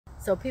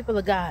So people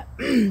of God,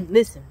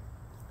 listen,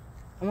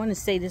 I want to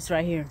say this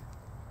right here.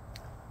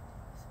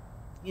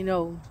 You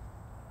know,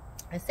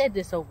 I said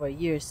this over a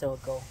year or so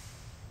ago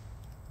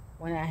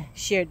when I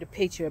shared the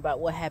picture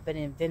about what happened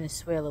in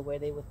Venezuela, where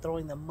they were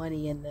throwing the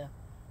money in the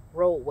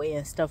roadway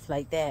and stuff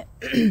like that.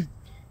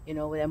 You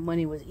know, where that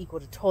money was equal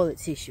to toilet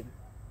tissue.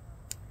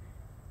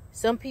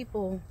 Some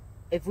people,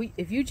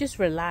 if you just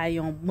rely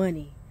on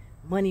money,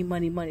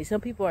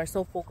 some people are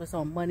so focused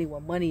on money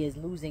when money is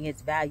losing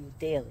its value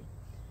daily.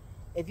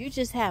 If you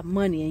just have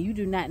money and you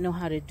do not know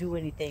how to do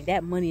anything,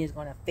 that money is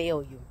going to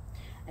fail you.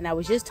 And I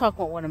was just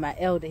talking with one of my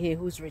elder here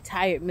who's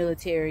retired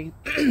military.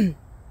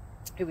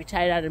 He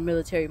retired out of the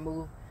military,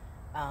 moved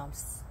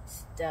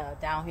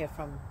down here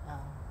from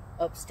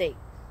upstate.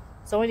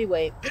 So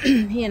anyway,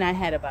 he and I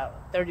had about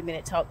a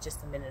 30-minute talk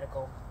just a minute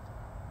ago.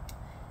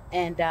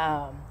 And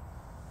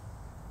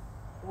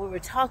we were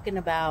talking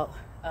about,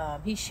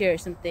 he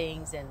shared some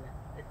things and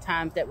the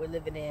times that we're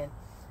living in.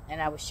 And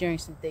I was sharing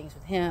some things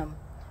with him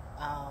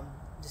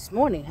this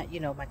morning, you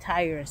know, my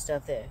tire and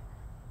stuff, that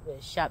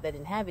the shop that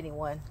didn't have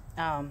anyone.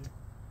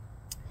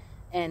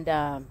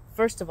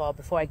 First of all,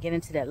 before I get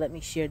into that, let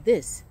me share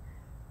this.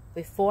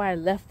 Before I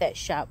left that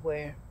shop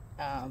where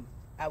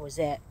I was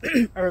at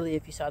earlier,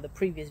 if you saw the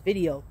previous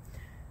video,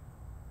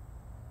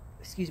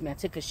 excuse me, I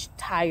took a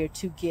tire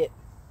to get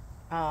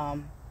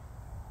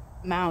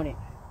mounted,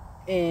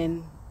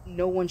 and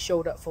no one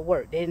showed up for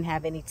work. They didn't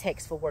have any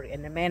techs for work,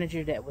 and the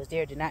manager that was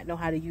there did not know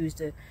how to use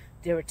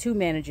there were two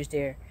managers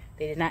there.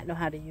 They did not know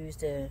how to use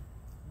the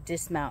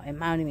dismount and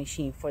mounting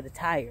machine for the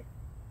tire.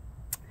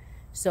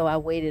 So I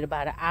waited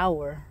about an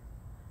hour.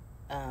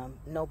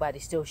 Nobody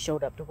still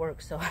showed up to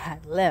work, so I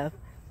left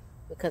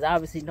because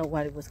obviously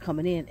nobody was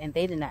coming in, and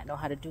they did not know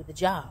how to do the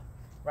job,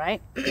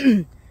 right?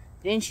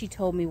 Then she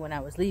told me when I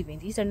was leaving,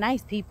 these are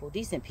nice people,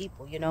 decent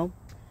people, you know.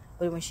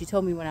 But when she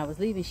told me when I was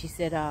leaving, she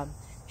said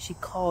she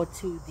called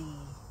to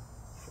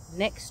the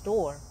next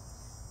door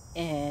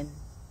and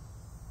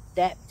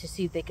that to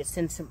see if they could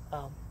send some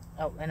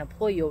an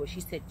employee over. She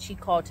said she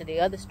called to the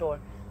other store.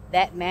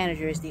 That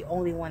manager is the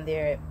only one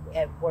there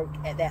at work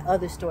at that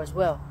other store as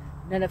well.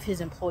 None of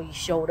his employees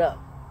showed up.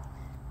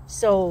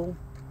 So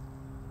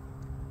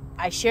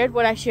I shared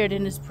what I shared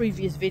in this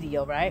previous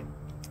video, right?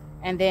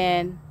 And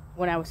then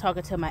when I was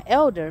talking to my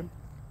elder,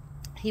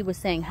 he was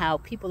saying how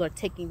people are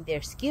taking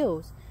their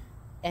skills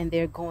and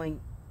they're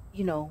going,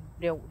 you know,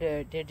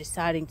 they're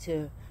deciding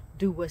to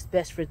do what's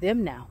best for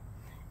them now.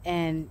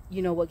 And,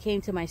 you know, what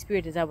came to my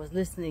spirit as I was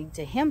listening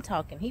to him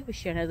talking, he was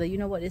sharing, I was like, you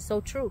know what, it's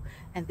so true.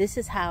 And this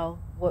is how,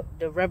 what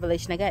the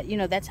revelation I got, you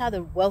know, that's how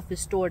the wealth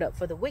is stored up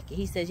for the wicked.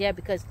 He says, yeah,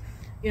 because,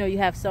 you know, you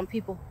have some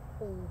people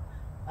who,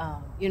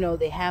 you know,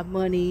 they have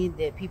money,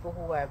 they're people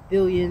who are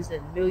billions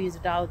and millions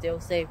of dollars. They'll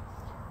say,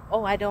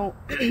 oh, I don't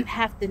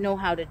have to know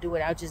how to do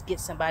it. I'll just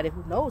get somebody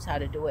who knows how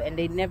to do it. And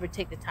they never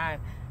take the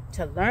time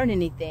to learn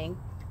anything.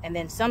 And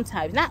then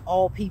sometimes, not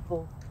all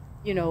people,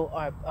 you know,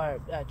 are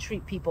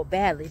treat people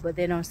badly, but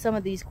then on some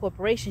of these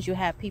corporations, you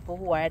have people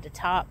who are at the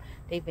top.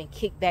 They've been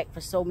kicked back for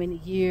so many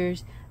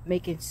years,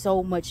 making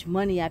so much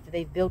money after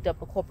they've built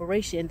up a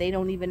corporation, and they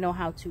don't even know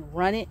how to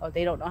run it, or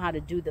they don't know how to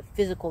do the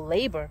physical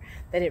labor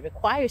that it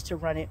requires to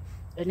run it.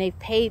 And they've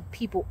paid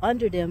people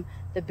under them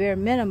the bare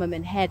minimum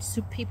and had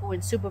people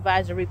in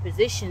supervisory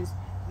positions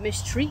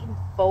mistreating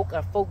folk,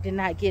 or folk did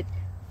not get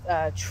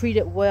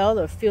treated well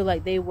or feel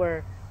like they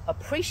were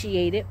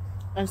appreciated.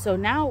 And so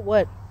now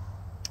what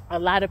a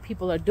lot of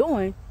people are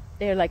doing,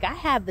 they're like, I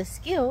have the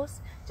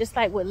skills, just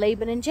like with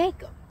Laban and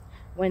Jacob.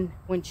 When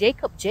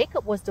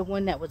Jacob was the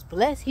one that was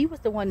blessed, he was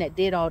the one that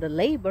did all the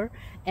labor,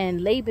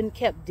 and Laban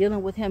kept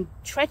dealing with him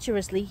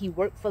treacherously. He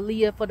worked for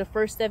Leah for the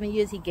first 7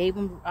 years. He gave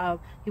him,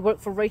 he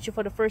worked for Rachel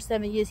for the first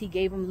 7 years. He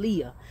gave him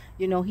Leah.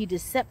 You know, he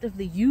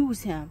deceptively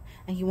used him,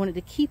 and he wanted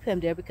to keep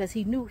him there because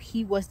he knew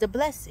he was the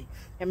blessing.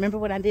 And remember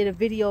when I did a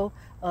video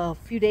a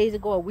few days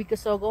ago, a week or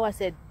so ago, I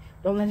said,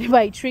 don't let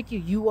anybody trick you.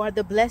 You are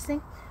the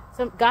blessing.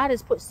 God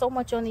has put so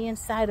much on the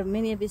inside of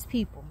many of his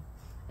people,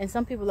 and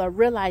some people are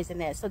realizing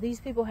that. So these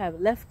people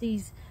have left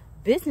these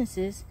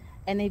businesses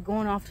and they're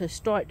going off to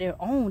start their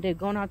own. They're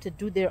going off to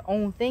do their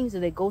own things,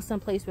 or they go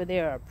someplace where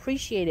they're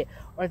appreciated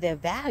or they're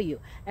valued.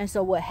 And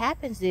so what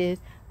happens is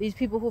these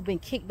people who've been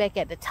kicked back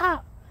at the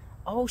top,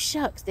 oh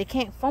shucks, they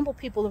can't fumble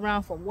people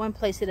around from one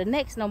place to the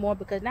next no more,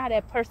 because now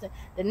that person,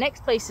 the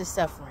next place is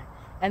suffering.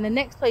 And the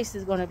next place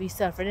is going to be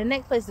suffering. The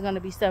next place is going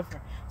to be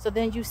suffering. So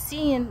then you're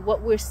seeing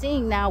what we're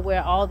seeing now,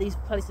 where all these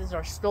places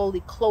are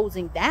slowly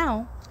closing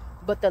down.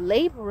 But the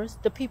laborers,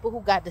 the people who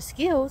got the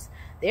skills,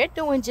 they're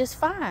doing just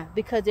fine,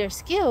 because their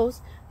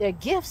skills, their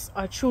gifts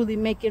are truly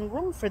making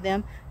room for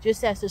them,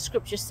 just as the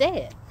scripture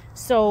said.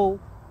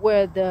 So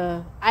where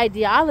the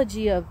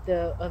ideology of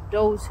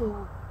those who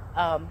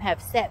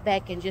have sat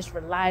back and just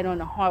relied on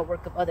the hard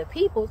work of other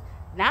people,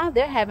 now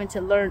they're having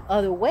to learn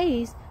other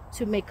ways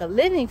to make a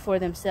living for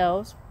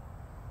themselves,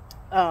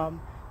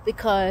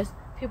 because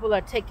people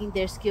are taking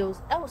their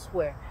skills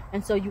elsewhere.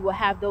 And so you will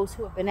have those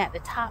who have been at the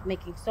top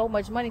making so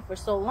much money for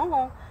so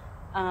long,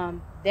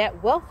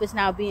 that wealth is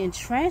now being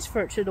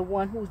transferred to the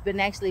one who's been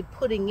actually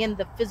putting in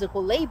the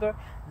physical labor,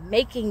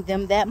 making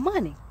them that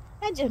money.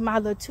 That's just my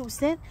little 2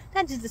 cents.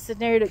 That's just the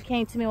scenario that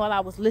came to me while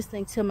I was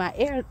listening to my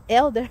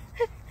elder.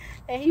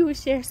 And he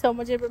was sharing so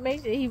much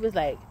information. He was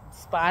like,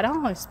 spot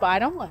on,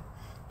 spot on.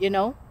 You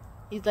know,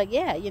 he's like,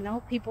 yeah, you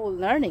know, people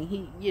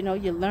learning.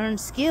 You learn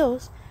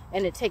skills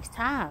and it takes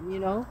time, you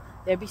know.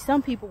 There be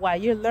some people while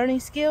you're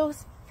learning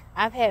skills.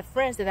 I've had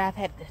friends that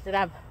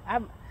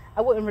I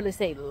wouldn't really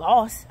say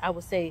lost. I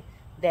would say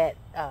that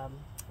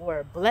were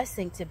a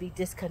blessing to be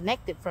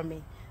disconnected from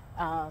me.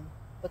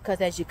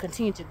 Because as you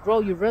continue to grow,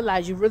 you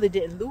realize you really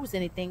didn't lose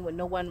anything when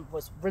no one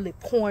was really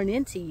pouring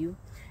into you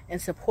and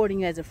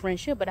supporting you as a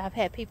friendship. But I've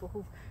had people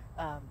who,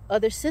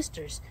 other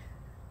sisters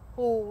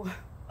who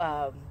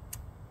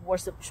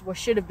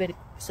should have been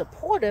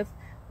supportive,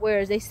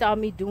 whereas they saw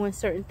me doing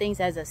certain things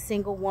as a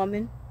single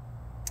woman.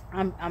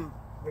 I'm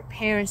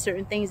repairing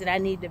certain things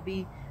that need to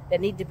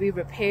be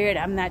repaired.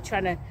 I'm not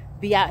trying to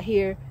be out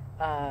here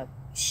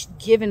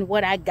giving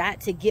what I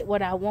got to get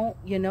what I want,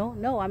 you know.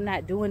 No, I'm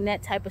not doing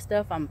that type of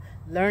stuff. I'm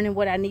learning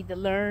what I need to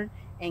learn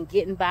and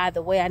getting by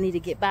the way I need to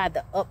get by,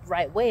 the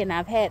upright way. And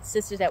I've had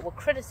sisters that will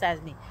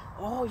criticize me.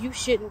 Oh, you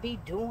shouldn't be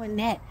doing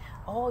that.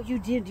 Oh, you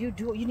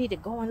need to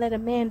go and let a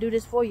man do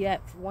this for you.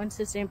 One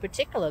sister in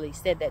particularly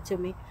said that to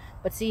me.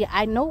 But see,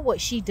 I know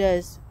what she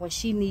does when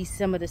she needs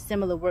some of the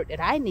similar work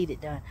that I needed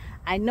done.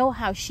 I know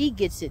how she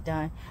gets it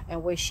done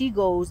and where she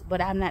goes,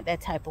 but I'm not that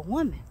type of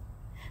woman.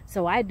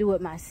 So I do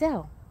it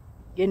myself,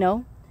 you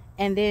know.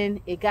 And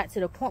then it got to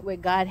the point where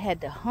God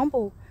had to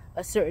humble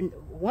a certain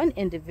one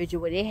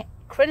individual where they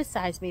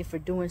criticized me for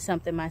doing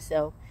something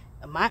myself,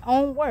 my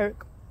own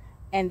work.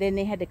 And then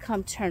they had to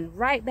come turn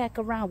right back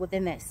around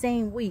within that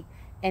same week.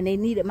 And they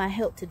needed my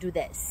help to do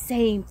that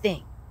same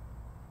thing.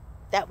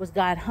 That was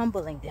God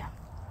humbling them.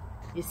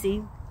 You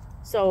see?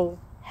 So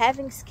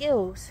having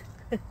skills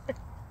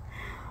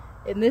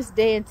in this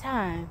day and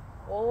time,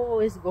 oh,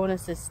 it's going to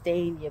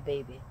sustain you,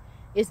 baby.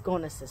 It's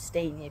going to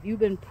sustain you. If you've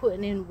been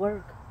putting in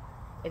work,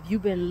 if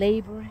you've been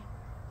laboring,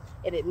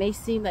 and it may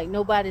seem like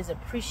nobody's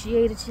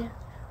appreciated you,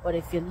 but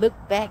if you look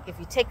back, if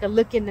you take a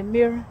look in the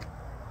mirror,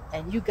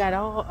 and you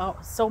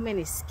got so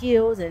many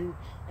skills, and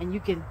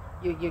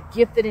you're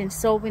gifted in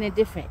so many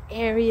different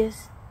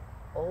areas,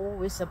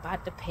 oh, it's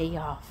about to pay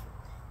off.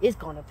 It's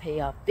going to pay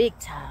off big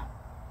time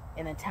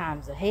in the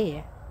times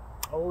ahead.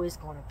 Oh, it's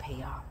going to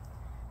pay off.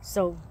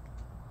 So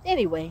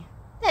anyway,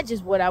 that's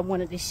just what I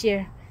wanted to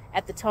share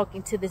after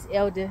talking to this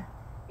elder.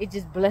 It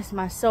just blessed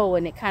my soul,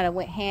 and it kind of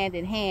went hand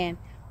in hand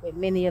with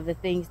many of the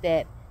things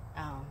that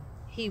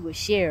he was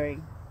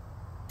sharing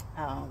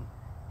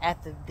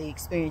after the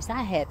experience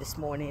I had this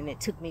morning. And it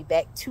took me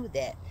back to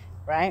that,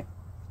 right?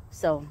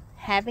 So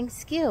having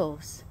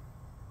skills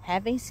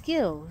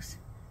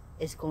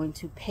is going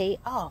to pay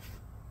off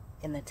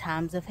in the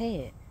times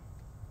ahead.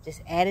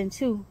 Just adding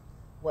to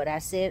what I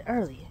said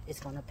earlier, it's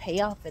going to pay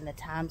off in the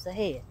times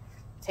ahead.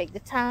 Take the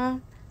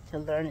time to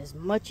learn as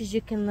much as you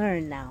can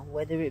learn now,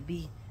 whether it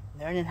be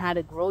learning how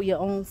to grow your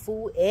own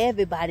food.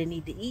 Everybody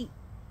need to eat.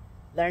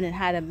 Learning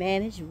how to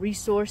manage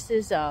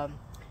resources,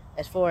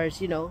 as far as,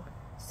 you know,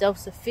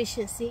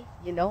 self-sufficiency,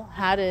 you know,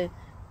 how to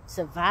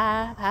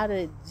survive, how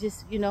to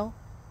just, you know,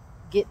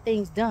 get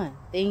things done,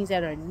 things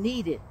that are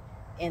needed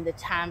in the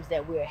times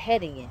that we're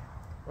heading in,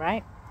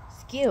 right?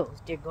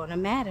 Skills, they're going to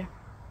matter.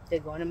 They're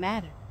going to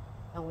matter.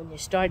 And when you're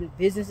starting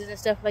businesses and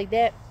stuff like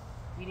that,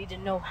 you need to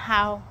know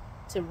how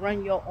to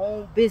run your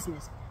own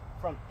business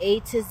from A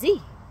to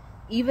Z.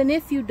 Even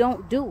if you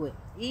don't do it,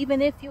 even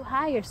if you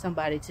hire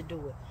somebody to do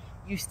it,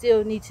 you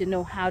still need to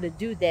know how to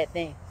do that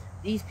thing.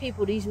 These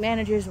people, these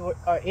managers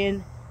are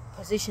in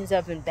positions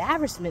of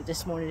embarrassment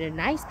this morning. They're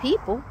nice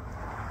people,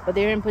 but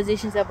they're in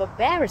positions of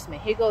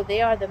embarrassment. Here go,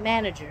 they are the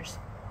managers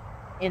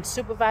in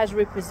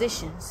supervisory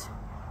positions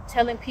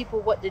telling people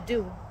what to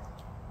do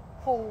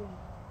who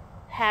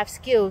have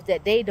skills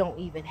that they don't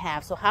even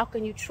have. So how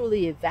can you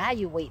truly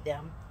evaluate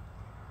them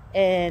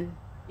and,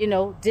 you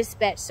know,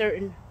 dispatch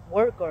certain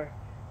work or,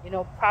 you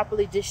know,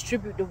 properly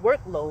distribute the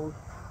workload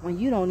when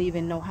you don't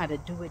even know how to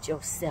do it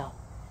yourself?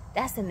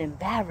 That's an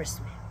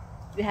embarrassment.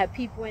 You have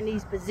people in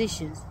these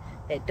positions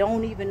that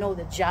don't even know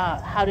the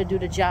job, how to do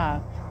the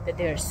job that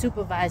they're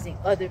supervising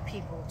other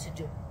people to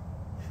do.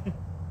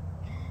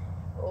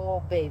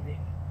 Oh, baby.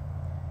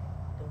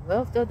 The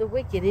wealth of the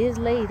wicked is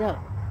laid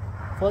up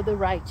for the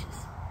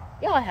righteous.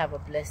 Y'all have a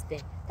blessed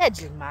day. That's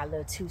just my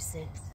little 2 cents.